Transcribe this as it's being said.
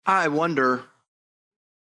I wonder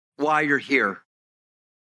why you're here.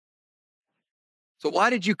 So why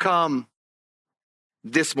did you come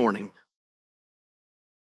this morning?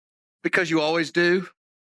 Because you always do?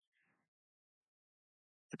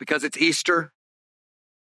 Because it's Easter?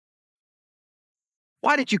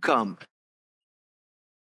 Why did you come?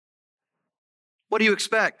 What do you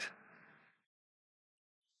expect?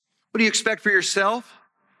 What do you expect for yourself?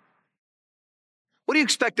 What do you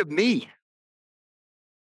expect of me?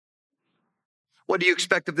 What do you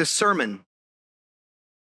expect of this sermon?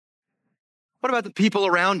 What about the people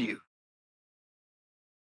around you?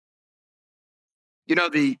 You know,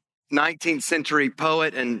 the 19th century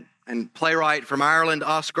poet and playwright from Ireland,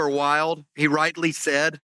 Oscar Wilde, he rightly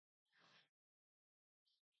said,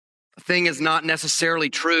 a thing is not necessarily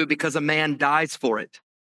true because a man dies for it.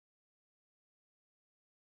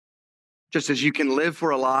 Just as you can live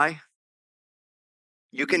for a lie,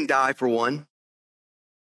 you can die for one.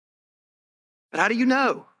 But how do you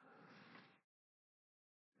know?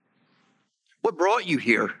 What brought you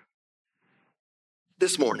here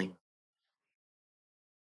this morning?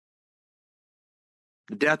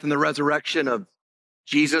 The death and the resurrection of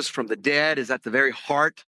Jesus from the dead is at the very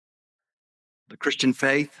heart of the Christian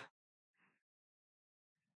faith.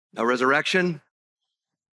 No resurrection,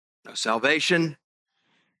 no salvation,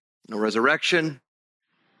 no resurrection,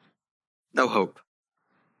 no hope.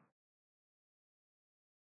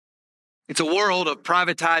 It's a world of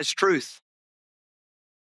privatized truth.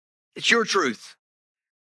 It's your truth.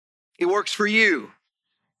 It works for you.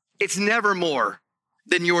 It's never more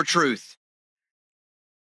than your truth.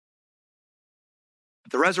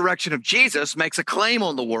 But the resurrection of Jesus makes a claim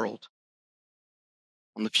on the world,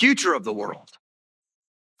 on the future of the world,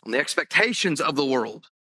 on the expectations of the world,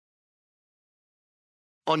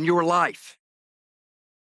 on your life.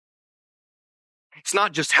 It's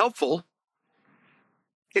not just helpful,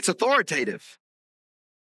 it's authoritative.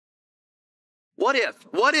 What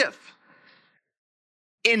if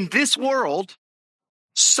in this world,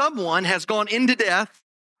 someone has gone into death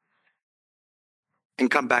and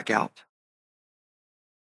come back out?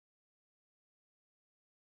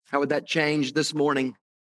 How would that change this morning?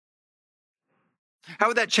 How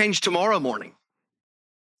would that change tomorrow morning?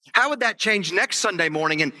 How would that change next Sunday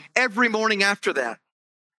morning and every morning after that?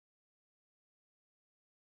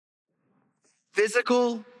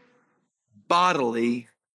 Physical, bodily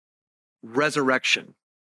resurrection.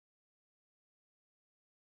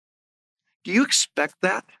 Do you expect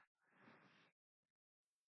that?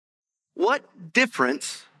 What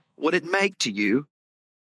difference would it make to you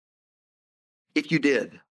if you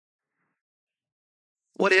did?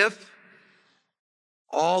 What if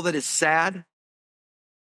all that is sad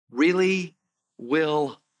really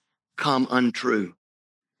will come untrue?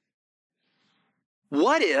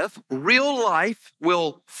 What if real life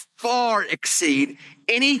will far exceed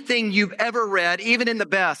anything you've ever read, even in the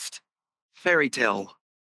best fairy tale?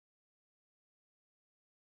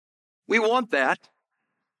 We want that.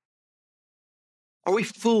 Are we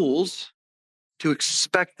fools to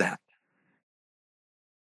expect that?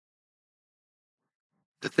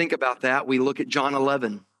 To think about that, we look at John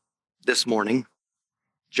 11 this morning.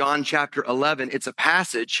 John chapter 11, it's a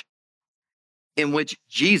passage in which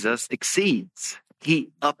Jesus exceeds.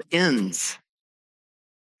 He upends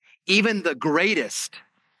even the greatest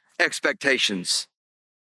expectations.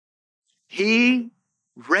 He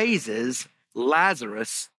raises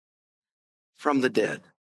Lazarus from the dead.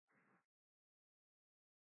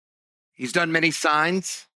 He's done many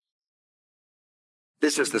signs.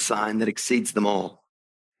 This is the sign that exceeds them all.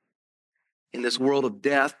 In this world of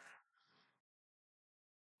death,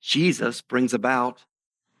 Jesus brings about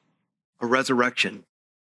a resurrection.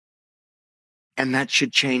 And that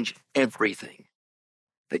should change everything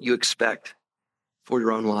that you expect for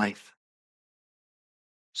your own life.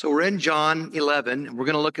 So we're in John 11, and we're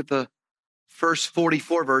going to look at the first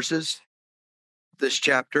 44 verses of this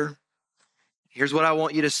chapter. Here's what I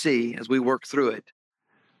want you to see as we work through it.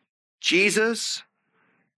 Jesus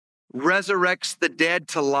resurrects the dead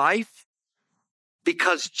to life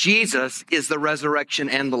because Jesus is the resurrection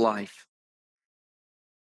and the life.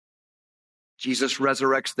 Jesus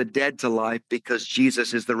resurrects the dead to life because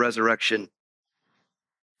Jesus is the resurrection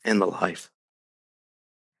and the life.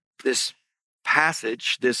 This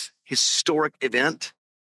passage, this historic event,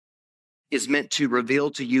 is meant to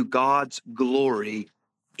reveal to you God's glory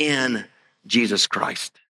in Jesus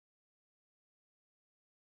Christ.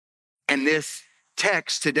 And this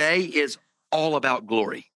text today is all about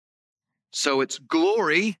glory. So it's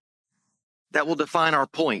glory that will define our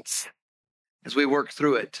points as we work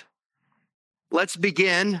through it. Let's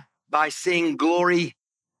begin by seeing glory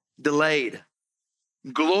delayed.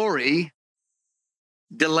 glory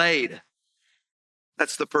delayed.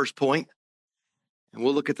 That's the first point. And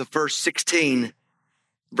we'll look at the first 16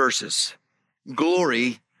 verses.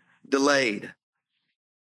 Glory delayed.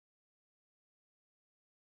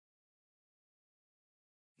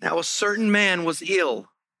 Now a certain man was ill,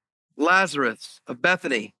 Lazarus of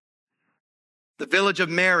Bethany, the village of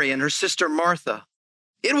Mary and her sister Martha.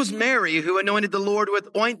 It was Mary who anointed the Lord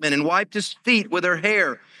with ointment and wiped his feet with her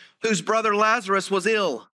hair, whose brother Lazarus was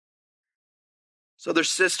ill. So their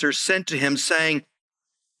sisters sent to him, saying,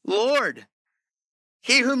 Lord,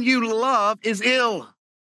 he whom you love is ill.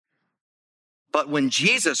 But when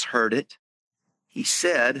Jesus heard it, he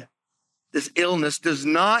said, this illness does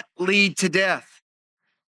not lead to death.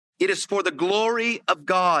 It is for the glory of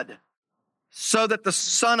God, so that the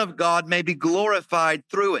Son of God may be glorified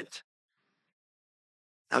through it.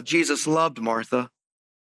 Now Jesus loved Martha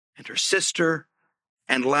and her sister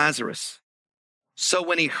and Lazarus. So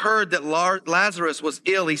when he heard that Lazarus was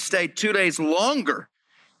ill, he stayed 2 days longer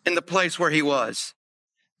in the place where he was.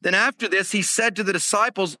 Then after this, he said to the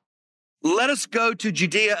disciples, let us go to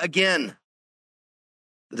Judea again.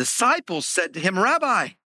 The disciples said to him, Rabbi,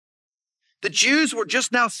 the Jews were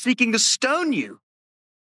just now seeking to stone you.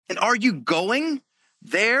 And are you going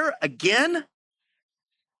there again?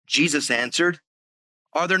 Jesus answered,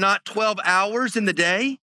 are there not 12 hours in the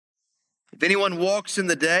day? If anyone walks in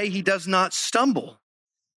the day, he does not stumble,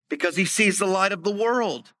 because he sees the light of the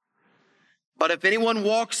world. But if anyone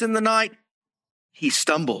walks in the night, he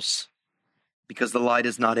stumbles, because the light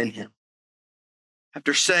is not in him.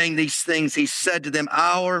 After saying these things, he said to them,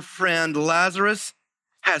 our friend Lazarus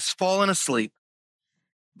has fallen asleep,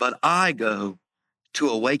 but I go to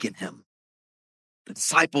awaken him. The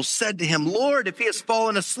disciples said to him, Lord, if he has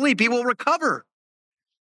fallen asleep, he will recover.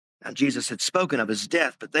 Now Jesus had spoken of his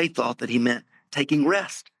death, but they thought that he meant taking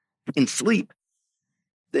rest in sleep.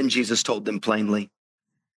 Then Jesus told them plainly,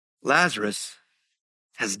 Lazarus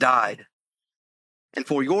has died. And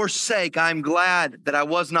for your sake, I'm glad that I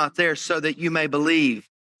was not there so that you may believe.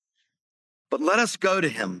 But let us go to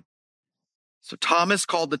him. So Thomas,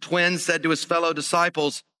 called the twin, said to his fellow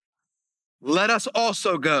disciples, let us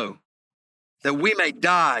also go, that we may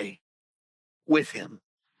die with him.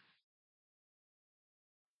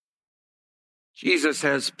 Jesus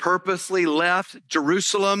has purposely left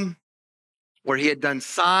Jerusalem, where he had done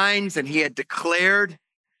signs and he had declared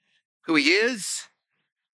who he is.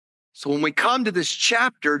 So when we come to this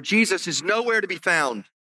chapter, Jesus is nowhere to be found.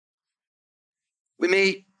 We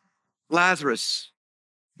meet Lazarus,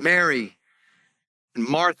 Mary, and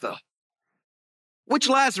Martha. Which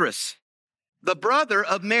Lazarus? The brother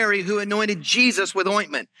of Mary who anointed Jesus with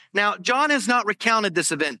ointment. Now, John has not recounted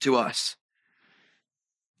this event to us.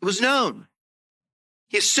 It was known.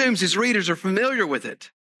 He assumes his readers are familiar with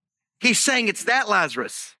it. He's saying it's that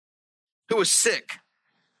Lazarus who was sick.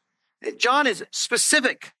 John is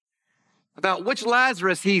specific about which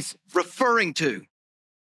Lazarus he's referring to.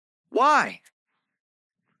 Why?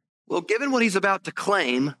 Well, given what he's about to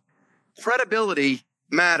claim, credibility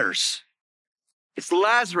matters. It's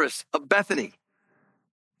Lazarus of Bethany,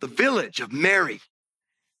 the village of Mary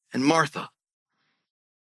and Martha.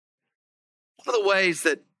 One of the ways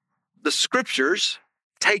that the scriptures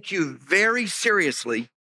take you very seriously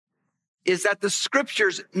is that the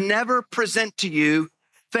scriptures never present to you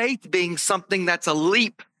faith being something that's a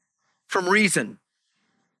leap from reason.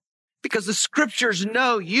 Because the scriptures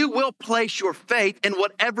know you will place your faith in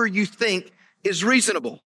whatever you think is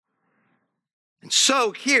reasonable. And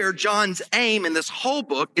so here, John's aim in this whole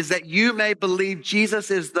book is that you may believe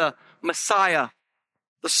Jesus is the Messiah,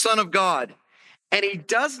 the Son of God. And he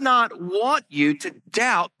does not want you to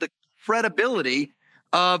doubt the credibility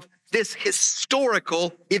of this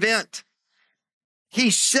historical event.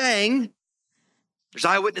 He's saying, there's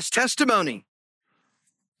eyewitness testimony,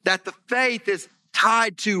 that the faith is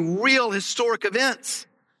tied to real historic events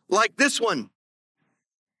like this one.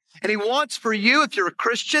 And he wants for you, if you're a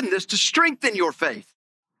Christian, this to strengthen your faith.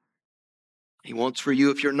 He wants for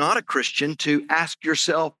you, if you're not a Christian, to ask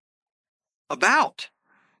yourself about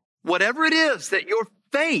whatever it is that your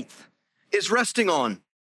faith is resting on.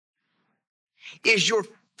 Is your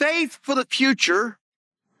faith for the future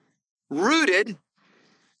rooted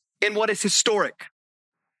in what is historic?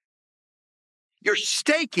 You're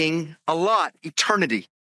staking a lot, eternity,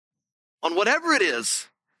 on whatever it is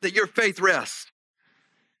that your faith rests.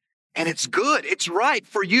 And it's good, it's right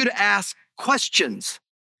for you to ask questions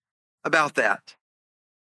about that.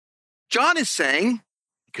 John is saying,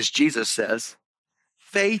 because Jesus says,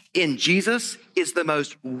 faith in Jesus is the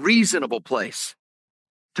most reasonable place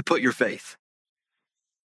to put your faith.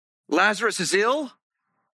 Lazarus is ill,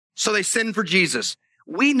 so they send for Jesus.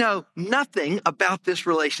 We know nothing about this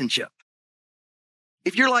relationship.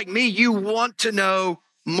 If you're like me, you want to know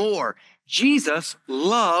more. Jesus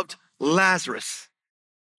loved Lazarus.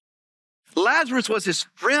 Lazarus was his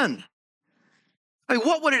friend. I mean,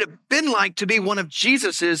 what would it have been like to be one of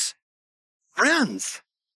Jesus's friends?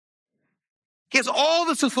 He has all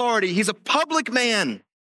this authority. He's a public man.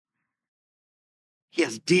 He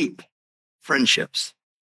has deep friendships.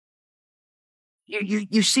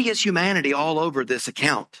 You see his humanity all over this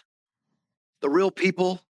account. The real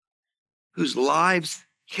people whose lives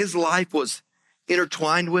his life was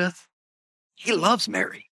intertwined with. He loves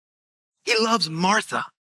Mary. He loves Martha.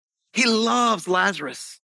 He loves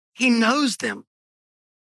Lazarus. He knows them.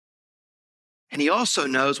 And he also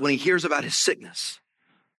knows when he hears about his sickness,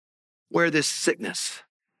 where this sickness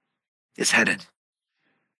is headed.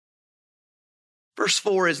 Verse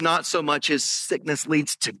 4 is not so much his sickness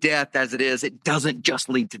leads to death as it doesn't just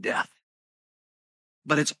lead to death,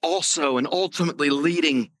 but it's also and ultimately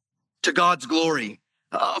leading to God's glory.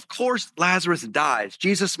 Of course, Lazarus dies.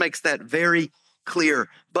 Jesus makes that very clear,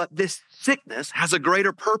 but this sickness has a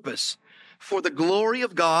greater purpose for the glory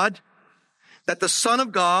of God, that the Son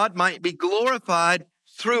of God might be glorified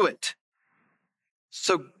through it.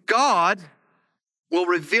 So God will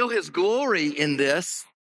reveal his glory in this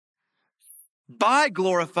by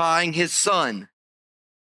glorifying his Son.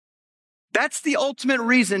 That's the ultimate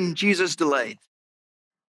reason Jesus delayed.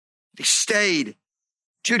 He stayed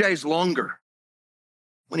 2 days longer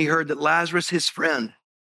when he heard that Lazarus, his friend,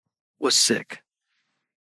 was sick.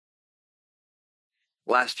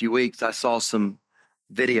 Last few weeks, I saw some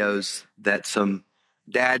videos that some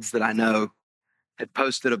dads that I know had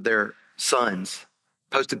posted of their sons,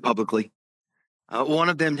 posted publicly. One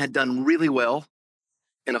of them had done really well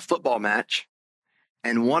in a football match,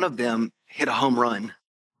 and one of them hit a home run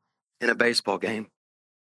in a baseball game.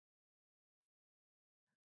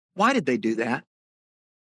 Why did they do that?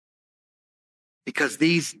 Because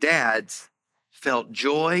these dads felt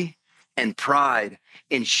joy and pride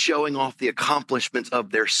in showing off the accomplishments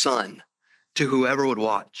of their son to whoever would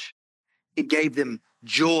watch. It gave them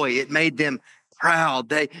joy. It made them proud.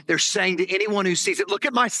 They're saying to anyone who sees it, look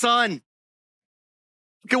at my son.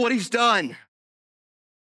 Look at what he's done.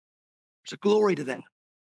 There's a glory to that.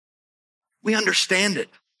 We understand it.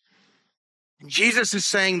 And Jesus is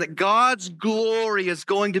saying that God's glory is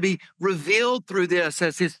going to be revealed through this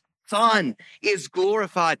as his Son is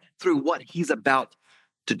glorified through what he's about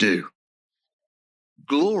to do.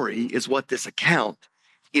 Glory is what this account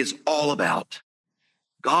is all about.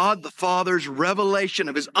 God the Father's revelation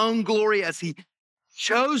of his own glory as he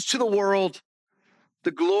shows to the world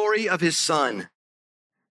the glory of his Son.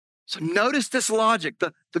 So notice this logic.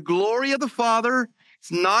 The glory of the Father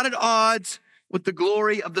is not at odds with the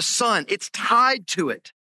glory of the Son. It's tied to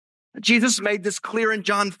it. Jesus made this clear in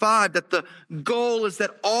John 5 that the goal is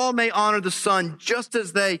that all may honor the Son just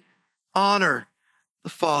as they honor the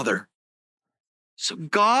Father. So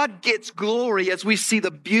God gets glory as we see the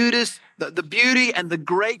beauty and the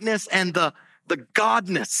greatness and the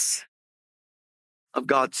godness of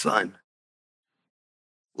God's Son.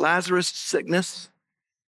 Lazarus' sickness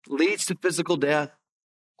leads to physical death,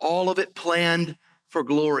 all of it planned for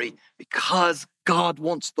glory because God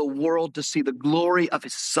wants the world to see the glory of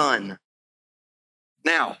his Son.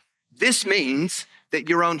 Now, this means that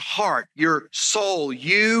your own heart, your soul,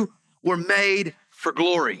 you were made for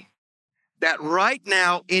glory. That right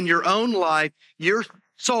now in your own life, your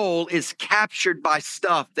soul is captured by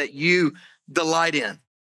stuff that you delight in.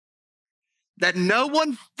 That no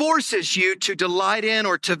one forces you to delight in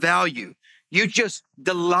or to value. You just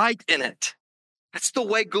delight in it. That's the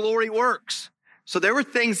way glory works. So there were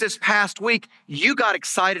things this past week you got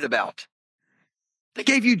excited about. They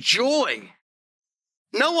gave you joy.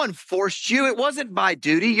 No one forced you. It wasn't by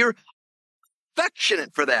duty. You're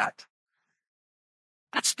affectionate for that.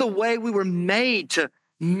 That's the way we were made to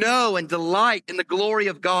know and delight in the glory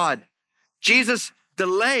of God. Jesus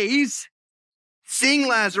delays seeing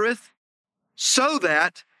Lazarus so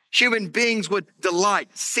that human beings would delight,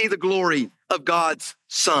 see the glory of God's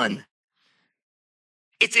Son.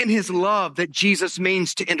 It's in his love that Jesus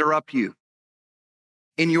means to interrupt you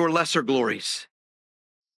in your lesser glories.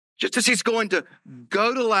 Just as he's going to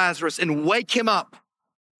go to Lazarus and wake him up,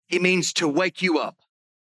 he means to wake you up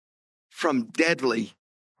from deadly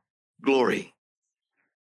glory.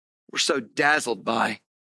 We're so dazzled by,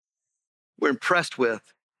 we're impressed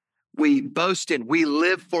with, we boast in, we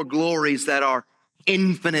live for glories that are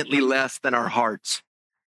infinitely less than our hearts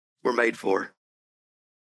were made for.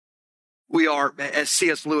 We are, as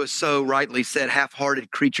C.S. Lewis so rightly said,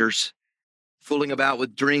 half-hearted creatures, fooling about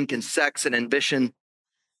with drink and sex and ambition,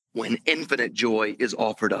 when infinite joy is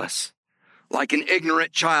offered us. Like an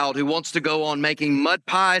ignorant child who wants to go on making mud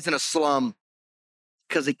pies in a slum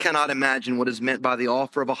because he cannot imagine what is meant by the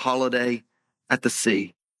offer of a holiday at the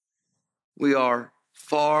sea. We are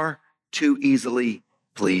far too easily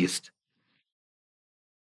pleased.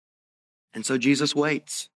 And so Jesus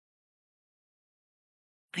waits.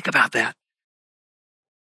 Think about that.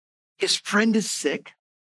 His friend is sick,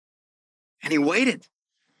 and he waited.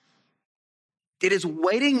 Did his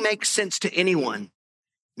waiting make sense to anyone?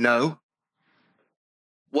 No.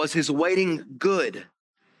 Was his waiting good?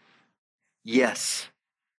 Yes.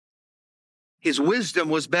 His wisdom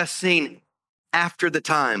was best seen after the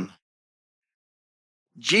time.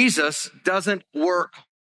 Jesus doesn't work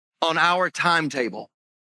on our timetable.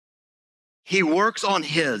 He works on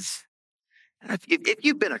his. If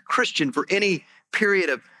you've been a Christian for any period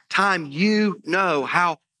of time, you know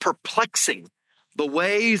how perplexing the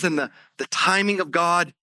ways and the timing of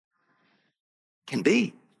God can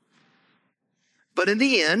be. But in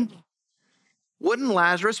the end, wouldn't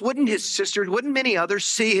Lazarus, wouldn't his sisters, wouldn't many others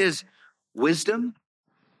see his wisdom?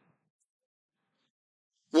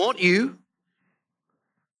 Won't you?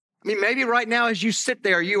 I mean, maybe right now as you sit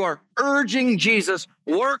there, you are urging Jesus,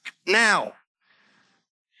 work now.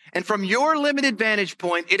 And from your limited vantage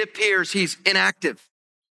point, it appears he's inactive.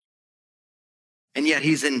 And yet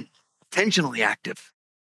he's intentionally active,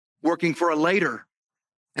 working for a later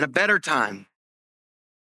and a better time.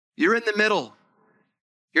 You're in the middle.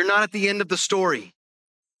 You're not at the end of the story.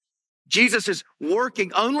 Jesus is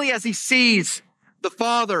working only as he sees the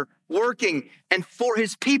Father working. And for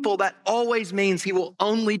his people, that always means he will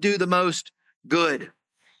only do the most good.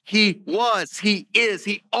 He was, he is,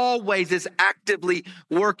 he always is actively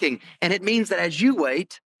working. And it means that as you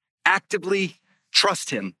wait, actively trust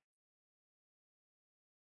him.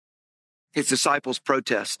 His disciples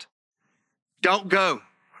protest. Don't go.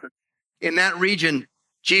 In that region,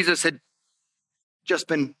 Jesus had just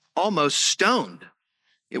been almost stoned.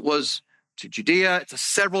 It was to Judea. It's a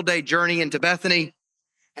several-day journey into Bethany.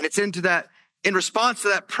 And it's in response to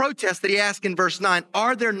that protest that he asked in verse 9,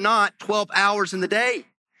 are there not 12 hours in the day?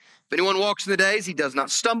 If anyone walks in the days, he does not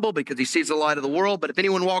stumble because he sees the light of the world. But if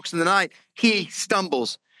anyone walks in the night, he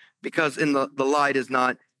stumbles because the light is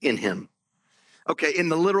not in him. Okay, in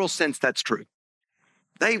the literal sense, that's true.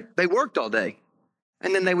 They worked all day,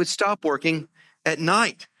 and then they would stop working at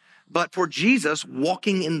night. But for Jesus,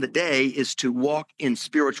 walking in the day is to walk in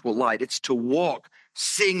spiritual light. It's to walk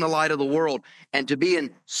seeing the light of the world. And to be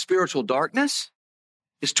in spiritual darkness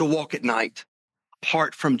is to walk at night,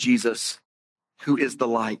 apart from Jesus, who is the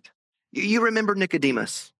light. You remember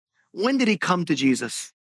Nicodemus. When did he come to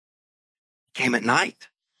Jesus? He came at night.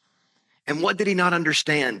 And what did he not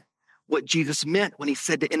understand? What Jesus meant when he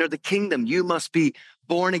said to enter the kingdom, you must be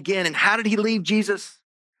born again. And how did he leave Jesus?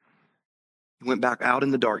 He went back out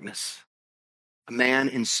in the darkness, a man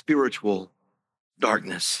in spiritual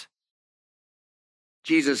darkness.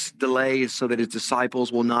 Jesus delays so that his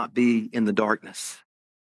disciples will not be in the darkness.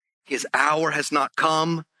 His hour has not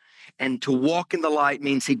come, and to walk in the light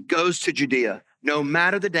means he goes to Judea, no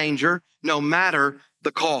matter the danger, no matter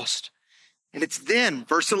the cost. And it's then,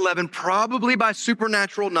 verse 11, probably by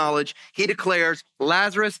supernatural knowledge, he declares,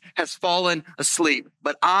 Lazarus has fallen asleep,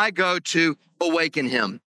 but I go to awaken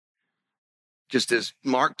him. Just as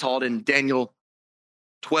Mark taught in Daniel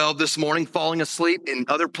 12 this morning, falling asleep in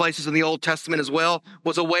other places in the Old Testament as well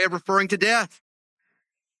was a way of referring to death.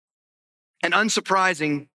 And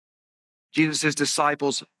unsurprising, Jesus'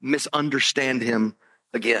 disciples misunderstand him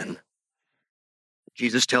again.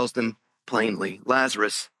 Jesus tells them plainly,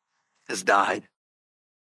 Lazarus has died.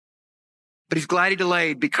 But he's glad he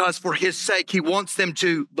delayed because for his sake, he wants them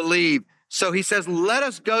to believe. So he says, let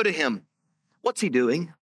us go to him. What's he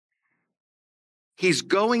doing? He's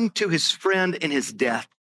going to his friend in his death.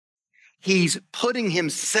 He's putting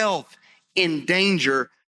himself in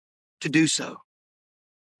danger to do so.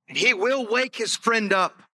 And he will wake his friend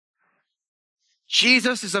up.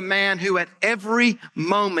 Jesus is a man who at every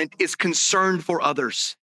moment is concerned for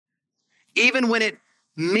others, even when it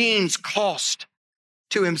means cost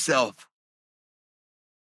to himself.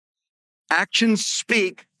 Actions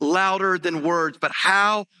speak louder than words, but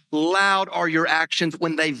how loud are your actions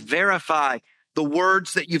when they verify the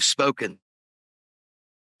words that you've spoken?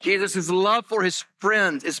 Jesus' love for his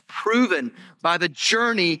friends is proven by the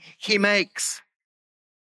journey he makes.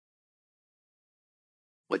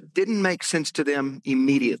 What didn't make sense to them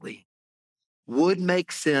immediately would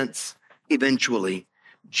make sense eventually.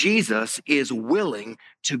 Jesus is willing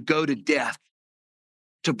to go to death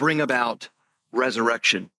to bring about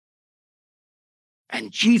resurrection.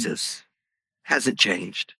 And Jesus hasn't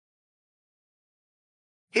changed.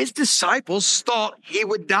 His disciples thought he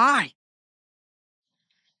would die.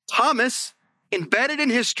 Thomas, embedded in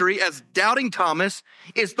history as doubting Thomas,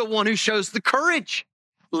 is the one who shows the courage.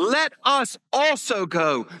 Let us also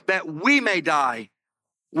go that we may die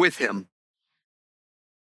with him.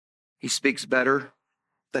 He speaks better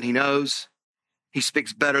than he knows. He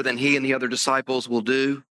speaks better than he and the other disciples will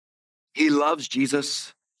do. He loves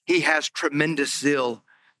Jesus. He has tremendous zeal,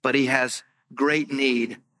 but he has great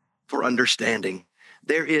need for understanding.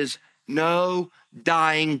 There is no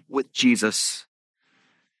dying with Jesus.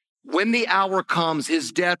 When the hour comes,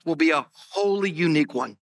 his death will be a wholly unique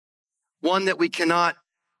one that we cannot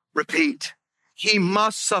repeat. He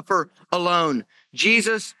must suffer alone.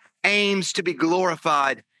 Jesus aims to be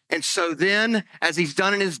glorified. And so then, as he's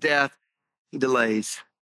done in his death, he delays.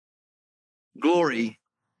 Glory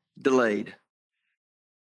delayed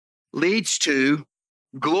leads to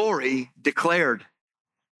glory declared.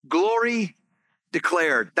 Glory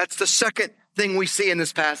declared. That's the second thing we see in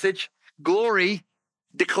this passage. Glory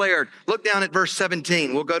declared. Look down at verse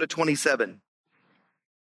 17. We'll go to 27.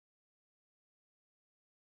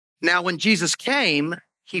 Now, when Jesus came,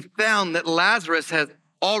 he found that Lazarus had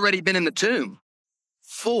already been in the tomb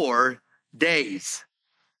 4 days.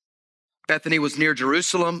 Bethany was near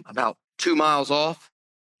Jerusalem, about 2 miles off,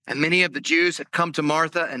 and many of the Jews had come to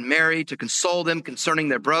Martha and Mary to console them concerning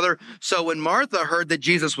their brother. So when Martha heard that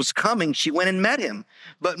Jesus was coming, she went and met him.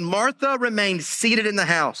 But Martha remained seated in the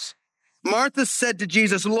house. Martha said to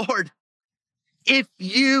Jesus, Lord, if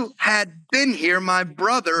you had been here, my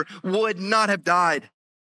brother would not have died.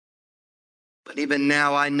 But even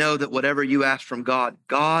now I know that whatever you ask from God,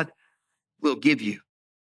 God will give you.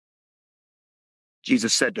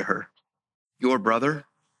 Jesus said to her, your brother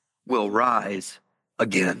will rise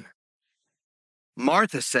again.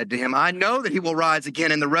 Martha said to him, I know that he will rise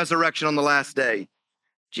again in the resurrection on the last day.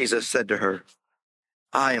 Jesus said to her,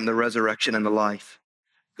 I am the resurrection and the life.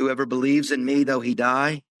 Whoever believes in me, though he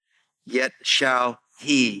die, yet shall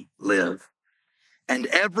he live. And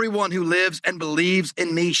everyone who lives and believes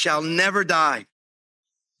in me shall never die.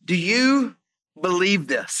 Do you believe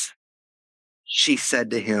this? She said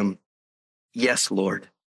to him, yes, Lord.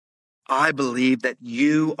 I believe that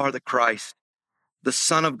you are the Christ, the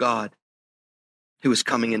Son of God, who is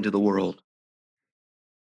coming into the world.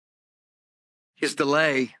 His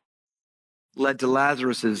delay led to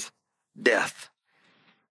Lazarus's death.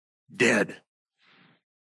 Dead.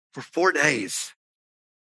 For 4 days.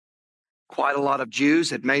 Quite a lot of Jews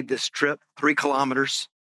had made this trip 3 kilometers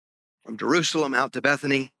from Jerusalem out to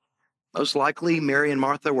Bethany. Most likely, Mary and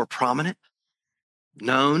Martha were prominent,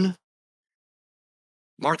 known.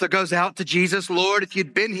 Martha goes out to Jesus. Lord, if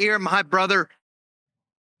you'd been here, my brother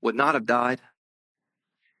would not have died.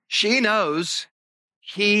 She knows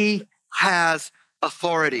he has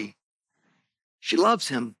authority. She loves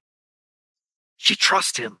him. She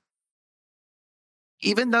trusts him.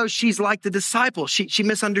 Even though she's like the disciples, she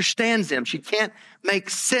misunderstands him. She can't make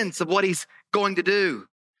sense of what he's going to do.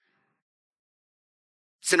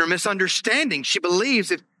 It's in her misunderstanding. She believes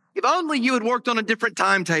if only you had worked on a different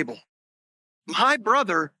timetable, my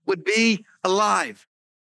brother would be alive.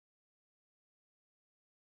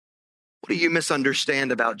 What do you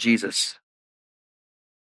misunderstand about Jesus?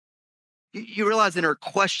 You realize in her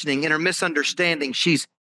questioning, in her misunderstanding, she's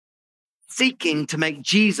seeking to make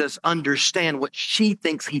Jesus understand what she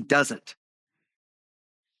thinks he doesn't.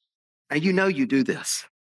 Now, you know you do this.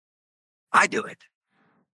 I do it.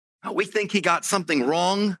 We think he got something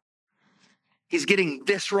wrong. He's getting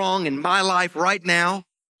this wrong in my life right now.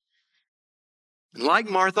 And like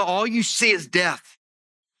Martha, all you see is death.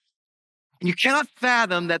 And you cannot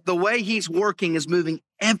fathom that the way he's working is moving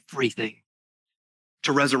everything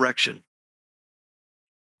to resurrection.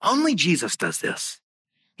 Only Jesus does this.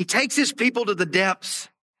 He takes his people to the depths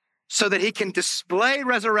so that he can display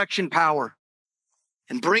resurrection power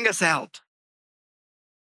and bring us out.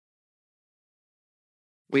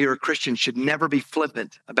 We who are Christians should never be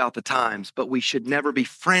flippant about the times, but we should never be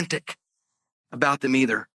frantic about them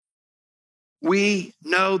either. We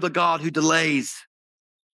know the God who delays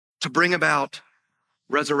to bring about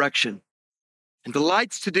resurrection and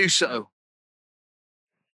delights to do so.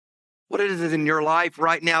 What is it in your life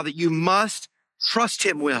right now that you must trust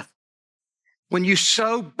him with? When you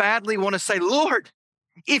so badly want to say, Lord,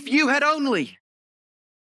 if you had only.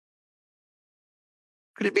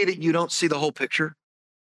 Could it be that you don't see the whole picture?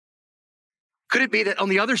 Could it be that on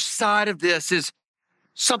the other side of this is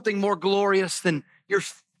something more glorious than your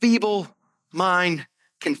feeble mind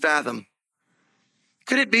can fathom?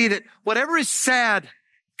 Could it be that whatever is sad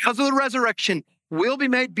because of the resurrection will be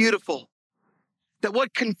made beautiful? That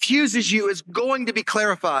what confuses you is going to be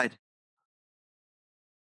clarified?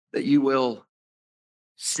 that you will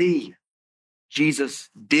see Jesus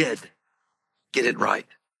did get it right.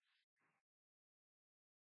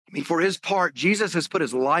 I mean, for his part, Jesus has put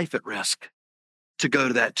his life at risk to go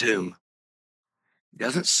to that tomb. He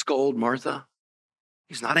doesn't scold Martha.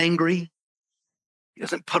 He's not angry. He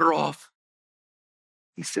doesn't put her off.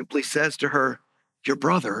 He simply says to her, your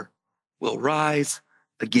brother will rise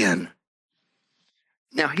again.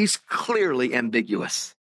 Now, he's clearly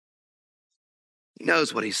ambiguous. He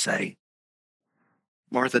knows what he's saying.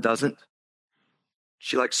 Martha doesn't.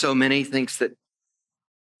 She, like so many, thinks that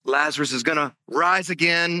Lazarus is going to rise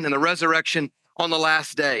again in the resurrection on the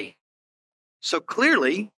last day. So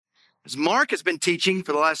clearly, as Mark has been teaching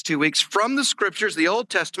for the last 2 weeks from the scriptures, the Old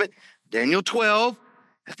Testament, Daniel 12,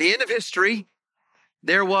 at the end of history,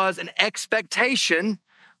 there was an expectation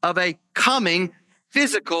of a coming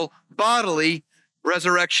physical, bodily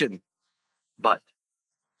resurrection. But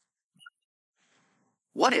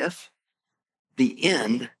what if the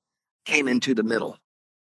end came into the middle?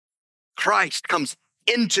 Christ comes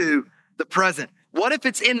into the present. What if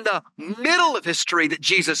it's in the middle of history that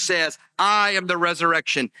Jesus says, I am the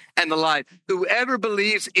resurrection and the life. Whoever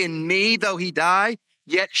believes in me, though he die,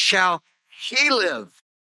 yet shall he live.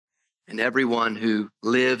 And everyone who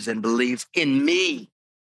lives and believes in me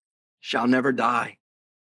shall never die.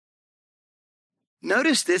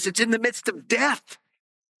 Notice this, it's in the midst of death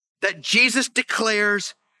that Jesus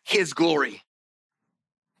declares his glory.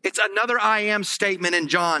 It's another I am statement in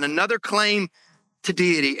John, another claim to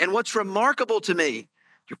deity. And what's remarkable to me,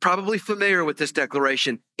 you're probably familiar with this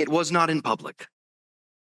declaration, it was not in public.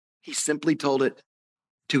 He simply told it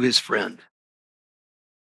to his friend.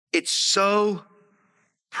 It's so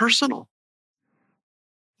personal.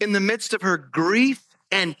 In the midst of her grief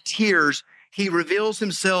and tears, he reveals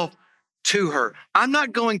himself to her. I'm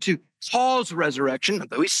not going to cause resurrection,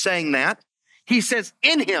 though he's saying that. He says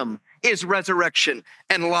in him is resurrection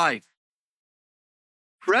and life.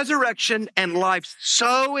 Resurrection and life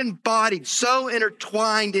so embodied, so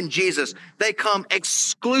intertwined in Jesus. They come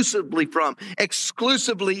exclusively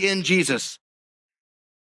in Jesus.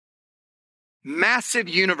 Massive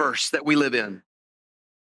universe that we live in.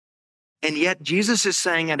 And yet Jesus is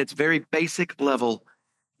saying at its very basic level,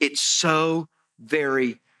 it's so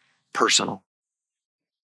very personal.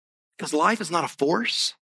 Because life is not a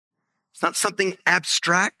force. It's not something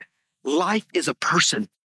abstract. Life is a person.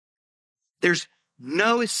 There's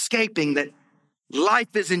no escaping that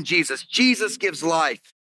life is in Jesus. Jesus gives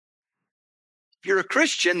life. If you're a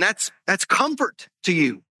Christian, that's comfort to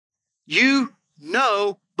you. You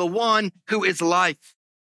know the one who is life,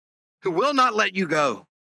 who will not let you go.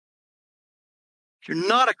 If you're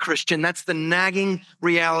not a Christian, that's the nagging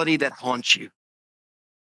reality that haunts you,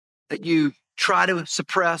 that you try to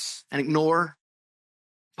suppress and ignore,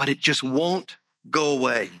 but it just won't go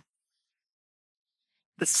away.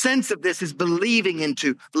 The sense of this is believing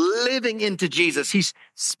into, living into Jesus. He's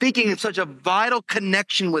speaking in such a vital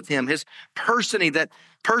connection with him, his person, that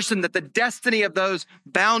the destiny of those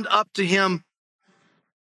bound up to him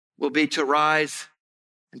will be to rise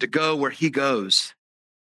and to go where he goes.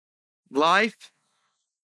 Life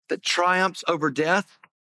that triumphs over death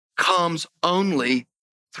comes only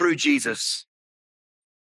through Jesus.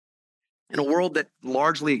 In a world that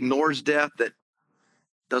largely ignores death, that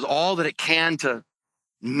does all that it can to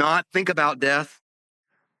not think about death,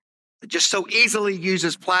 that just so easily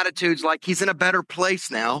uses platitudes like he's in a better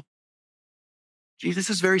place now, Jesus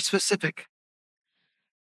is very specific.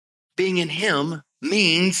 Being in him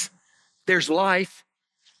means there's life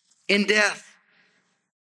in death.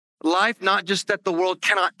 Life not just that the world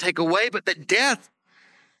cannot take away, but that death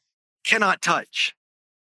cannot touch.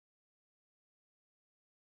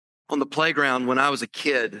 On the playground when I was a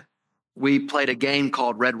kid, we played a game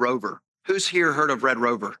called Red Rover. Who's here heard of Red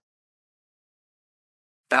Rover?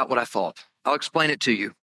 About what I thought. I'll explain it to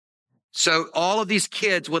you. So all of these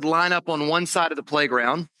kids would line up on one side of the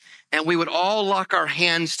playground, and we would all lock our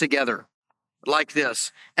hands together like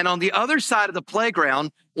this. And on the other side of the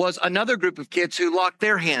playground was another group of kids who locked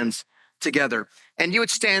their hands together. And you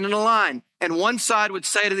would stand in a line, and one side would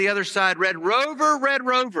say to the other side, Red Rover, Red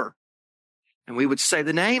Rover. And we would say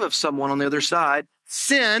the name of someone on the other side,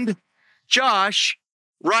 send Josh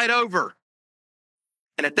right over.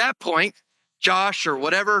 And at that point, Josh or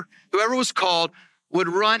whoever was called would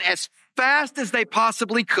run as fast as they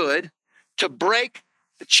possibly could to break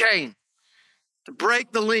the chain, to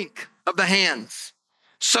break the link of the hands.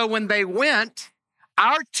 So when they went,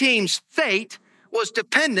 our team's fate was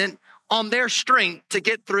dependent on their strength to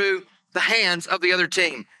get through the hands of the other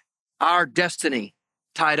team. Our destiny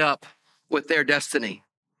tied up with their destiny.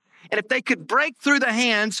 And if they could break through the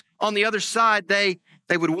hands on the other side, they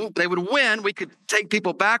They would win. We could take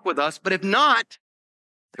people back with us. But if not,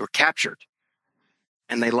 they were captured.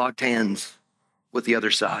 And they locked hands with the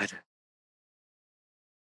other side.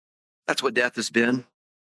 That's what death has been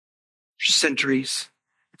for centuries.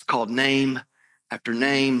 It's called name after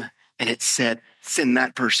name. And it said, send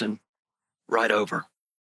that person right over.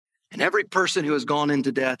 And every person who has gone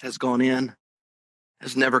into death has gone in,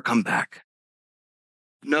 has never come back.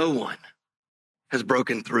 No one has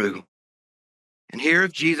broken through. And here,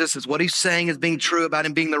 if Jesus is what he's saying is being true about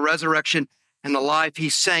him being the resurrection and the life,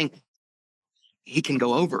 he's saying he can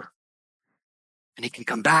go over and he can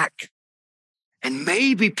come back. And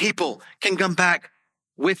maybe people can come back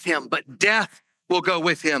with him, but death will go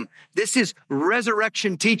with him. This is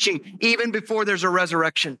resurrection teaching even before there's a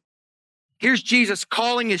resurrection. Here's Jesus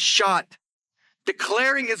calling his shot,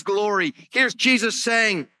 declaring his glory. Here's Jesus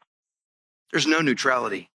saying, there's no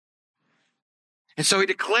neutrality. And so he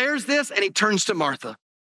declares this and he turns to Martha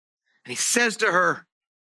and he says to her,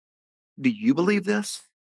 do you believe this?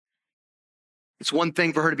 It's one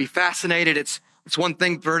thing for her to be fascinated. It's one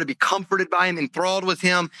thing for her to be comforted by him, enthralled with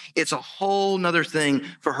him. It's a whole nother thing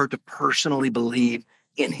for her to personally believe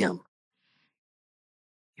in him.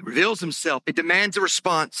 He reveals himself. It demands a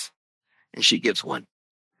response, and she gives one.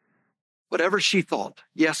 Whatever she thought,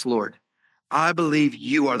 yes, Lord, I believe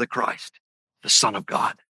you are the Christ, the Son of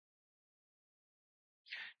God.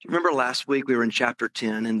 Do you remember last week we were in chapter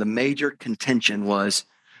 10, and the major contention was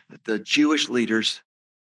that the Jewish leaders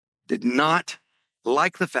did not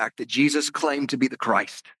like the fact that Jesus claimed to be the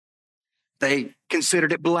Christ. They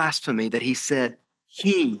considered it blasphemy that he said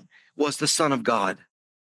he was the Son of God.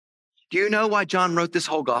 Do you know why John wrote this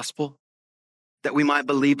whole gospel? That we might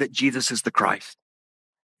believe that Jesus is the Christ,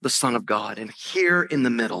 the Son of God. And here in the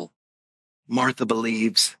middle, Martha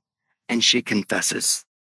believes and she confesses.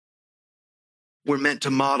 We're meant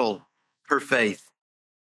to model her faith.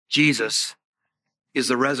 Jesus is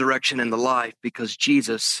the resurrection and the life because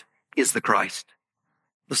Jesus is the Christ,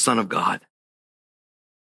 the Son of God.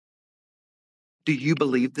 Do you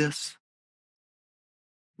believe this?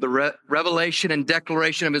 The revelation and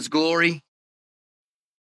declaration of his glory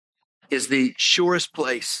is the surest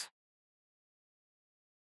place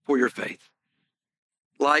for your faith.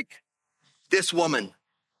 Like this woman,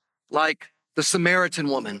 like the Samaritan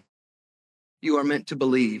woman, you are meant to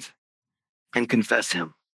believe and confess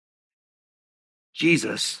him.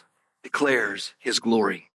 Jesus declares his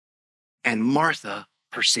glory, and Martha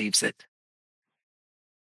perceives it.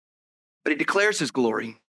 But he declares his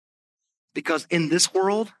glory because in this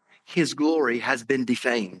world, his glory has been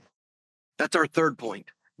defamed. That's our third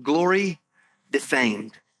point. Glory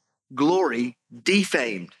defamed. Glory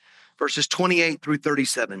defamed. Verses 28 through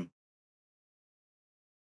 37.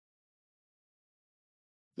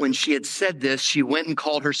 When she had said this, she went and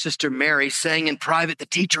called her sister Mary, saying in private, the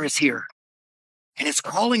teacher is here and is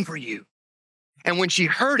calling for you. And when she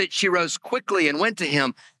heard it, she rose quickly and went to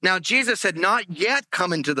him. Now Jesus had not yet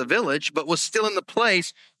come into the village, but was still in the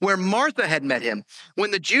place where Martha had met him. When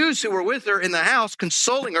the Jews who were with her in the house,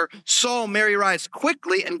 consoling her, saw Mary rise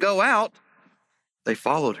quickly and go out, they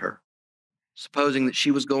followed her, supposing that she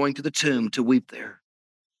was going to the tomb to weep there.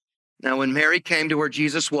 Now when Mary came to where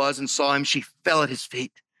Jesus was and saw him, she fell at his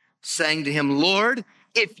feet, saying to him, Lord,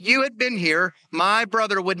 if you had been here, my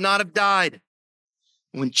brother would not have died.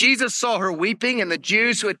 When Jesus saw her weeping and the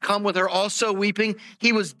Jews who had come with her also weeping,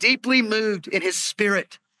 he was deeply moved in his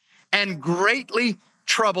spirit and greatly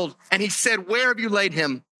troubled. And he said, where have you laid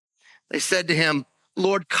him? They said to him,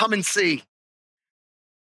 Lord, come and see.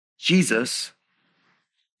 Jesus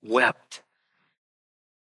wept.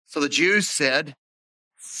 So the Jews said,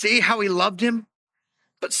 see how he loved him?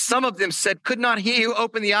 But some of them said, could not he who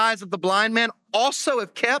opened the eyes of the blind man also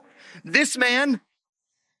have kept this man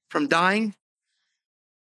from dying?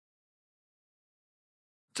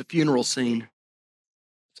 It's a funeral scene.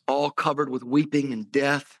 It's all covered with weeping and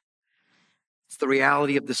death. It's the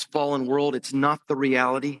reality of this fallen world. It's not the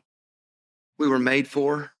reality we were made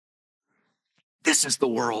for. This is the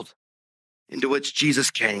world into which Jesus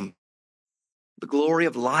came. The glory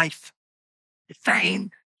of life,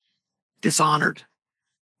 defamed, dishonored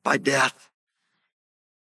by death.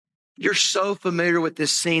 You're so familiar with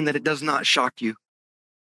this scene that it does not shock you.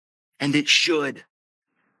 And it should.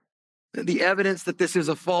 The evidence that this is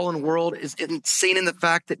a fallen world is seen in the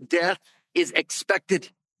fact that death is expected.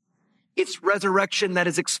 It's resurrection that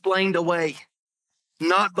is explained away,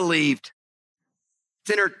 not believed.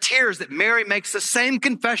 It's in her tears that Mary makes the same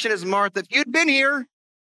confession as Martha. If you'd been here,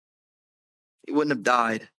 he wouldn't have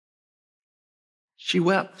died. She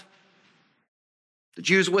wept. The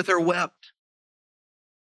Jews with her wept.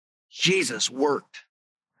 Jesus worked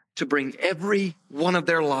to bring every one of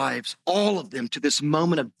their lives, all of them, to this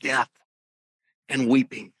moment of death and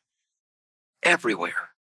weeping everywhere.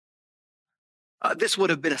 This would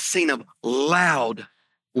have been a scene of loud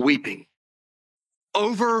weeping,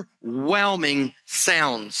 overwhelming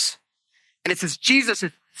sounds. And it says Jesus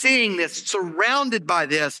is seeing this, surrounded by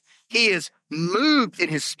this. He is moved in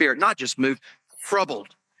his spirit, not just moved,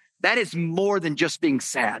 troubled. That is more than just being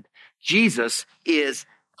sad. Jesus is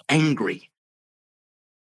angry.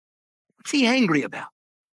 What's he angry about?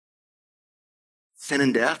 Sin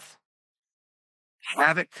and death,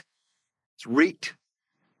 havoc. It's wreaked.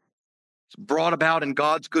 It's brought about in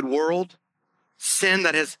God's good world. Sin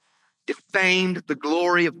that has defamed the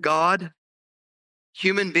glory of God.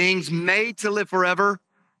 Human beings made to live forever,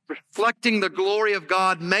 reflecting the glory of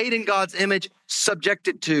God, made in God's image,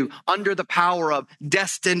 subjected to, under the power of,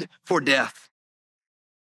 destined for death.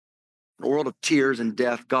 In a world of tears and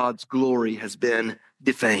death, God's glory has been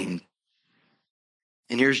defamed.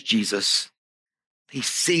 And here's Jesus. He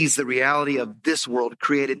sees the reality of this world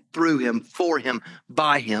created through him, for him,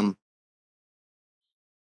 by him.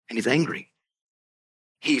 And he's angry.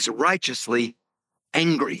 He's righteously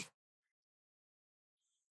angry.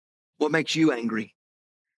 What makes you angry?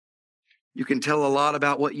 You can tell a lot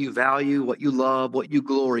about what you value, what you love, what you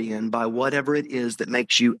glory in by whatever it is that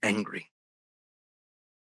makes you angry.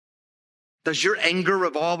 Does your anger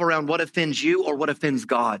revolve around what offends you or what offends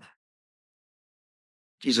God?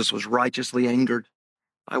 Jesus was righteously angered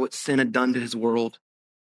by what sin had done to his world.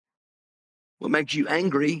 What makes you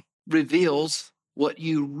angry reveals what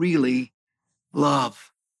you really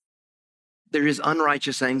love. There is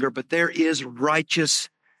unrighteous anger, but there is righteous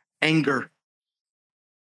anger.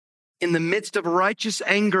 In the midst of righteous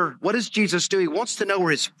anger, what does Jesus do? He wants to know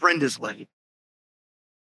where his friend is laid.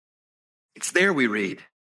 It's there we read,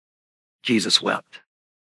 Jesus wept.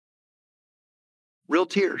 Real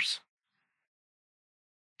tears.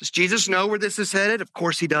 Does Jesus know where this is headed? Of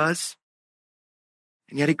course he does.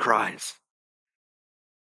 And yet he cries.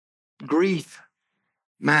 Grief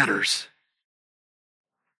matters.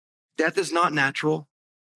 Death is not natural.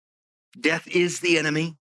 Death is the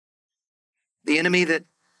enemy that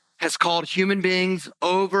has called human beings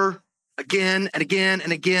over again and again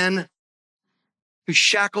and again, whose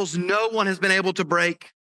shackles no one has been able to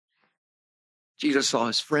break. Jesus saw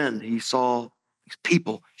his friend. He saw these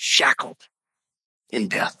people shackled in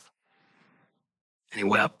death. And he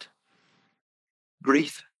wept.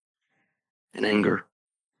 Grief and anger.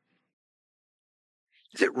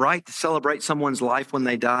 Is it right to celebrate someone's life when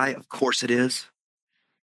they die? Of course it is.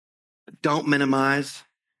 But don't minimize,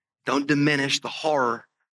 don't diminish the horror,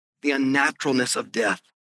 the unnaturalness of death.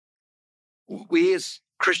 We as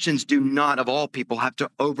Christians do not, of all people, have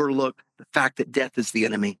to overlook the fact that death is the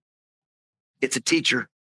enemy. It's a teacher.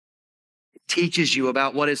 It teaches you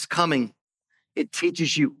about what is coming. It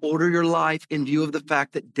teaches you order your life in view of the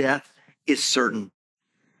fact that death is certain.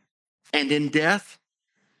 And in death,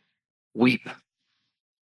 weep.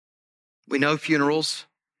 We know funerals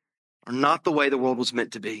are not the way the world was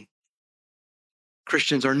meant to be.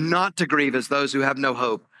 Christians are not to grieve as those who have no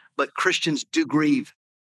hope, but Christians do grieve.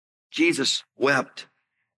 Jesus wept.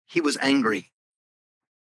 He was angry.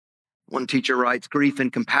 One teacher writes, grief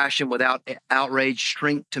and compassion without outrage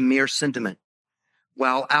shrink to mere sentiment,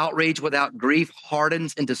 while outrage without grief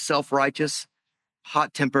hardens into self-righteous,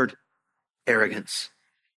 hot-tempered arrogance.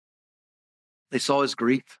 They saw his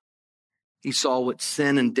grief. He saw what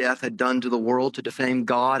sin and death had done to the world to defame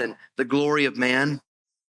God and the glory of man.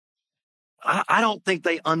 I don't think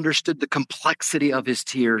they understood the complexity of his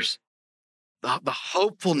tears, the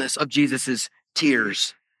hopefulness of Jesus's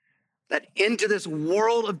tears, that into this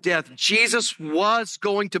world of death, Jesus was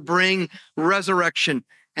going to bring resurrection.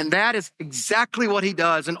 And that is exactly what he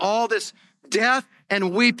does. And all this death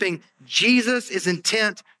and weeping, Jesus is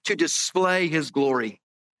intent to display his glory.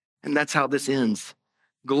 And that's how this ends.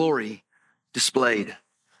 Glory displayed.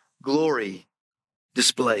 Glory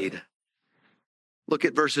displayed. Look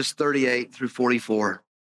at verses 38 through 44.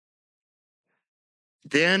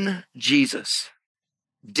 Then Jesus,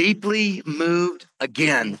 deeply moved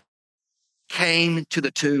again, came to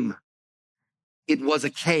the tomb. It was a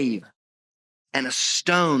cave, and a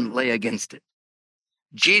stone lay against it.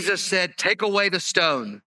 Jesus said, "Take away the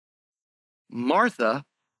stone." Martha,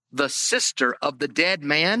 the sister of the dead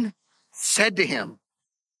man, said to him,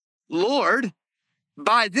 "Lord,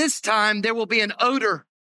 by this time there will be an odor,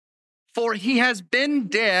 for he has been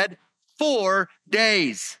dead 4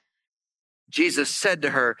 days." Jesus said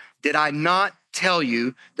to her, "Did I not tell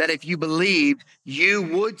you that if you believed, you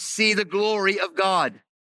would see the glory of God?"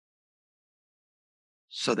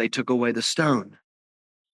 So they took away the stone.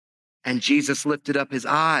 And Jesus lifted up his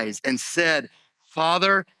eyes and said,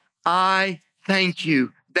 Father, I thank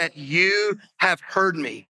you that you have heard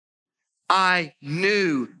me. I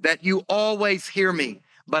knew that you always hear me,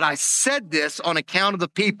 but I said this on account of the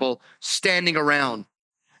people standing around,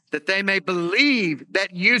 that they may believe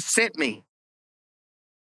that you sent me.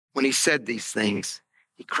 When he said these things,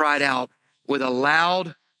 he cried out with a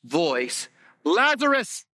loud voice,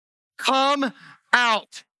 Lazarus, come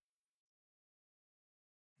out.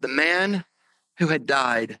 The man who had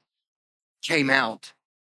died came out,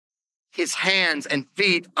 his hands and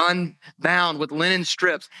feet unbound with linen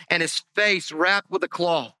strips and his face wrapped with a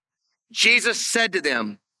cloth. Jesus said to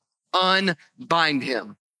them, unbind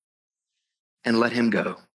him and let him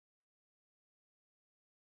go.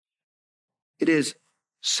 It is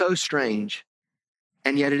so strange,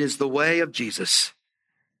 and yet it is the way of Jesus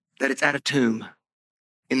that it's at a tomb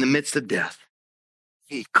in the midst of death.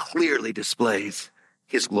 He clearly displays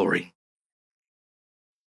his glory.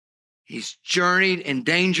 He's journeyed in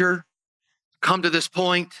danger, come to this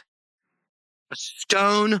point, a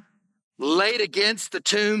stone laid against the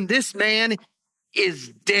tomb. This man is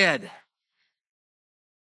dead.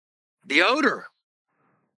 The odor,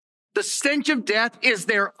 the stench of death is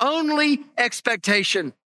their only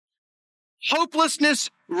expectation. Hopelessness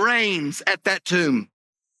reigns at that tomb.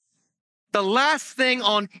 The last thing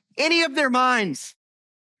on any of their minds,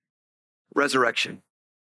 resurrection.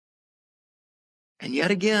 And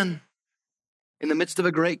yet again, in the midst of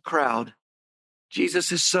a great crowd,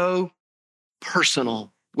 Jesus is so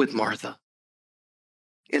personal with Martha.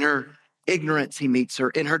 In her ignorance, he meets her.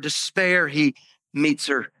 In her despair, he meets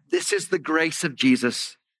her. This is the grace of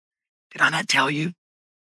Jesus. Did I not tell you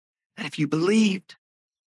that if you believed,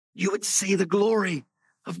 you would see the glory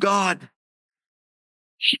of God?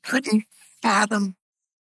 She couldn't fathom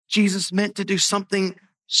Jesus meant to do something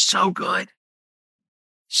so good,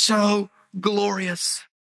 so glorious.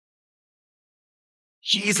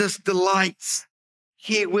 Jesus delights.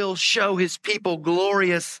 He will show his people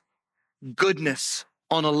glorious goodness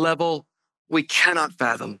on a level we cannot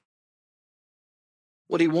fathom.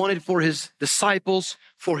 What he wanted for his disciples,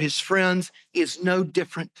 for his friends, is no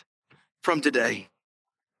different from today.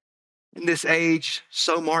 In this age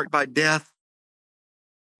so marked by death,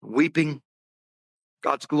 weeping,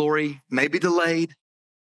 God's glory may be delayed.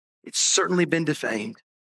 It's certainly been defamed.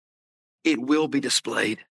 It will be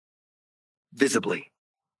displayed visibly,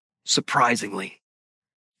 surprisingly,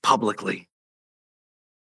 publicly.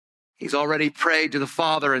 He's already prayed to the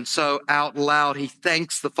Father, and so out loud, he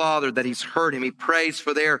thanks the Father that he's heard him. He prays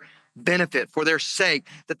for their benefit, for their sake,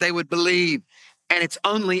 that they would believe. And it's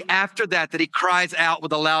only after that that he cries out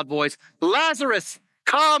with a loud voice, Lazarus,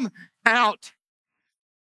 come out.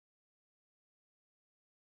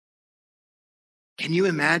 Can you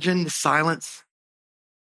imagine the silence?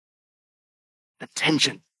 The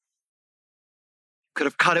tension. Could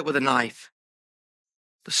have cut it with a knife.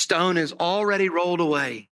 The stone is already rolled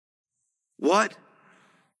away. What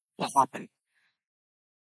will happen?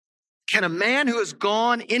 Can a man who has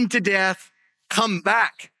gone into death come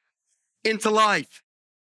back into life?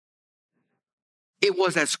 It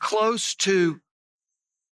was as close to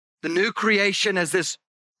the new creation as this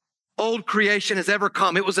old creation has ever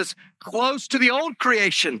come. It was as close to the old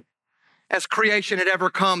creation as creation had ever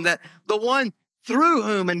come, that the one through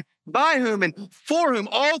whom and by whom and for whom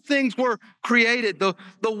all things were created, the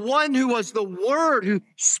one who was the Word who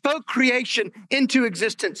spoke creation into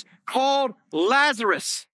existence, called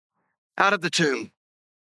Lazarus out of the tomb.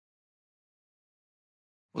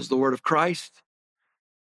 Was the word of Christ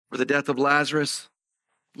or the death of Lazarus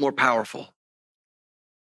more powerful?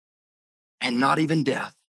 And not even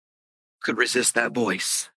death could resist that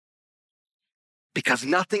voice. Because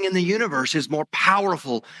nothing in the universe is more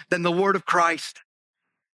powerful than the word of Christ.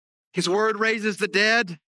 His word raises the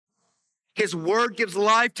dead. His word gives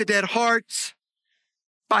life to dead hearts.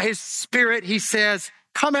 By his Spirit, he says,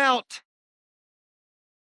 come out.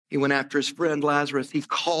 He went after his friend Lazarus. He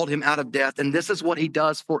called him out of death. And this is what he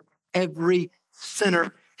does for every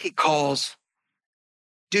sinner he calls.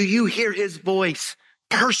 Do you hear his voice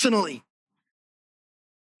personally?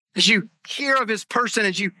 As you hear of his person,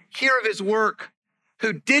 as you hear of his work,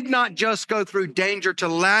 who did not just go through danger to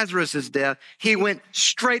Lazarus' death, he went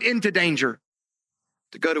straight into danger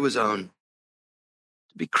to go to his own,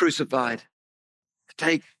 to be crucified, to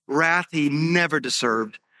take wrath he never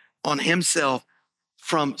deserved on himself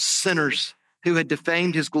from sinners who had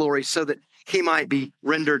defamed his glory so that he might be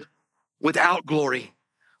rendered without glory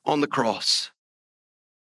on the cross.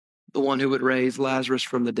 The one who would raise Lazarus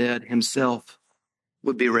from the dead himself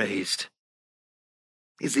would be raised.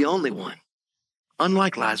 He's the only one,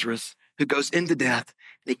 unlike Lazarus, who goes into death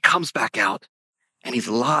And he comes back out and he's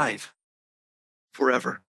alive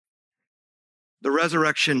forever. The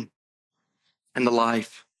resurrection and the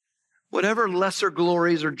life. Whatever lesser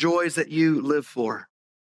glories or joys that you live for,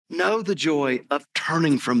 know the joy of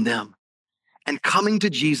turning from them and coming to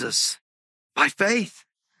Jesus by faith.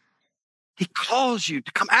 He calls you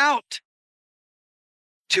to come out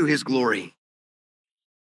to his glory.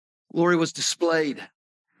 Glory was displayed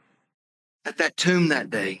at that tomb that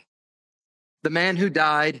day. The man who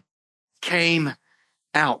died came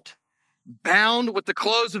out, bound with the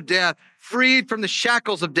clothes of death, freed from the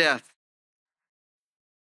shackles of death.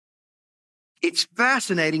 It's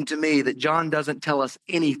fascinating to me that John doesn't tell us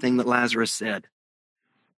anything that Lazarus said.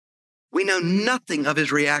 We know nothing of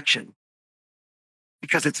his reaction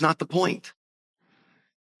because it's not the point.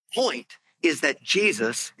 Point is that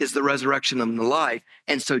Jesus is the resurrection and the life,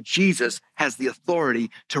 and so Jesus has the authority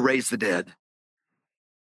to raise the dead.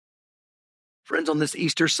 Friends, on this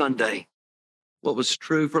Easter Sunday, what was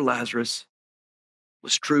true for Lazarus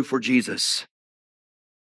was true for Jesus.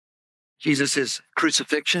 Jesus'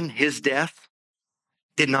 crucifixion, his death,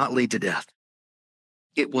 did not lead to death.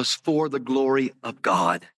 It was for the glory of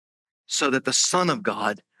God, so that the Son of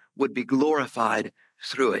God would be glorified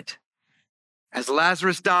through it. As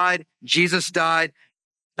Lazarus died, Jesus died,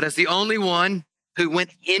 but as the only one who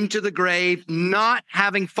went into the grave, not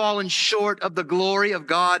having fallen short of the glory of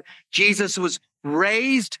God, Jesus was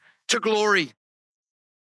raised to glory.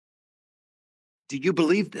 Do you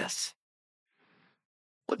believe this?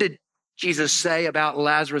 What did Jesus say about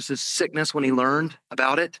Lazarus' sickness when he learned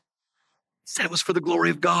about it? He said it was for the glory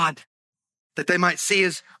of God, that they might see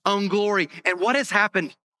his own glory. And what has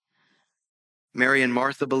happened? Mary and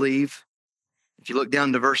Martha believe. If you look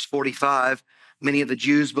down to verse 45, many of the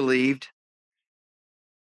Jews believed.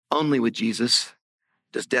 Only with Jesus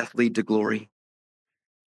does death lead to glory.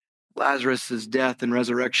 Lazarus' death and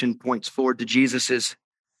resurrection points forward to Jesus'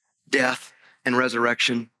 death and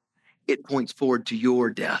resurrection. It points forward to your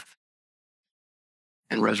death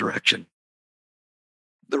and resurrection.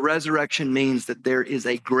 The resurrection means that there is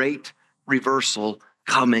a great reversal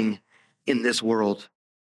coming in this world.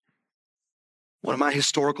 One of my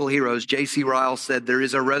historical heroes, J.C. Ryle, said there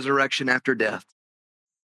is a resurrection after death.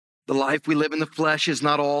 The life we live in the flesh is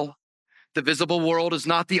not all. The visible world is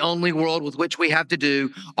not the only world with which we have to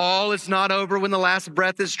do. All is not over when the last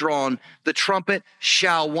breath is drawn. The trumpet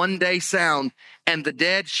shall one day sound, and the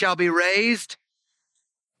dead shall be raised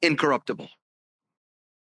incorruptible.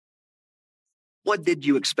 What did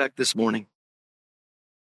you expect this morning?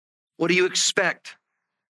 What do you expect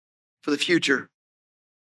for the future?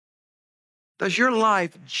 Does your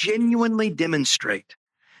life genuinely demonstrate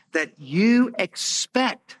that you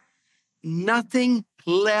expect nothing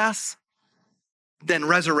less than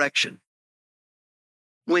resurrection?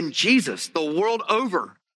 When Jesus, the world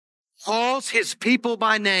over, calls his people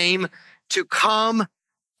by name to come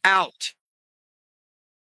out.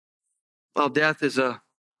 While death is a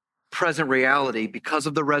present reality, because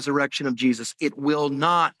of the resurrection of Jesus, it will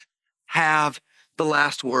not have the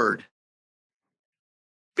last word.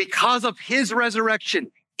 Because of his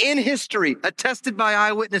resurrection in history, attested by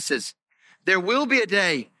eyewitnesses, there will be a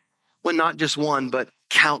day when not just one, but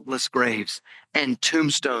countless graves and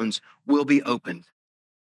tombstones will be opened.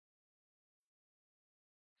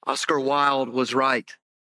 Oscar Wilde was right.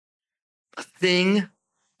 A thing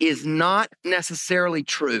is not necessarily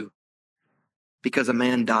true because a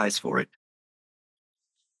man dies for it.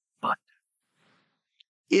 But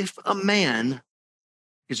if a man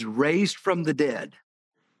is raised from the dead,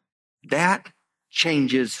 that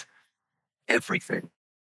changes everything.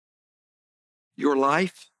 Your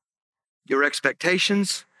life, your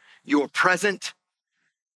expectations, your present,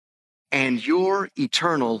 and your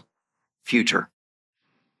eternal future.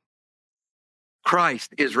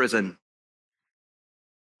 Christ is risen.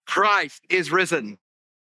 Christ is risen.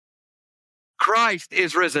 Christ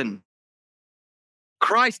is risen.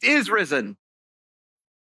 Christ is risen.